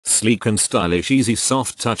sleek and stylish, easy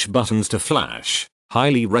soft touch buttons to flash.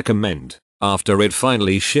 Highly recommend. After it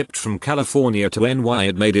finally shipped from California to NY,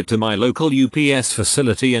 it made it to my local UPS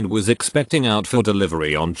facility and was expecting out for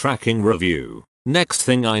delivery on tracking review. Next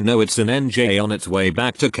thing I know, it's in NJ on its way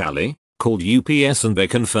back to Cali. Called UPS and they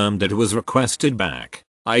confirmed it was requested back.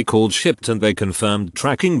 I called shipped and they confirmed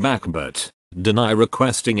tracking back but deny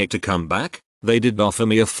requesting it to come back. They did offer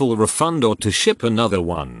me a full refund or to ship another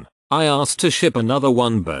one. I asked to ship another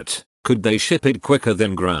one, but could they ship it quicker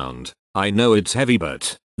than ground? I know it's heavy,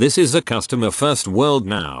 but this is a customer first world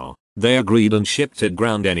now. They agreed and shipped it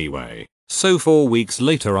ground anyway. So 4 weeks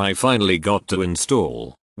later I finally got to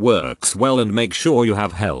install. Works well and make sure you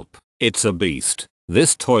have help. It's a beast.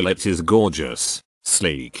 This toilet is gorgeous,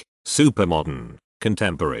 sleek, super modern,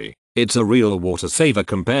 contemporary. It's a real water saver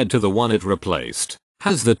compared to the one it replaced.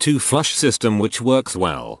 Has the 2-flush system which works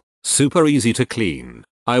well. Super easy to clean.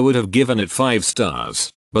 I would have given it 5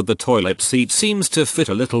 stars, but the toilet seat seems to fit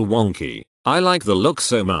a little wonky. I like the look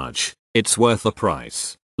so much. It's worth the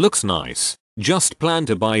price. Looks nice. Just plan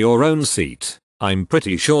to buy your own seat. I'm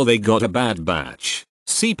pretty sure they got a bad batch.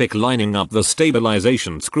 CPIC lining up the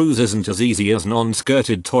stabilization screws isn't as easy as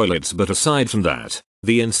non-skirted toilets, but aside from that,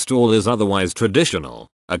 the install is otherwise traditional.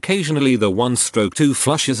 Occasionally the 1/2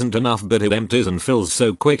 flush isn't enough, but it empties and fills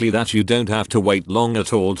so quickly that you don't have to wait long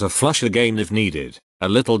at all to flush again if needed. A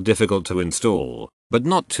little difficult to install, but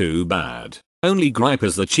not too bad. Only gripe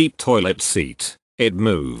is the cheap toilet seat. It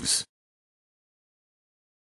moves.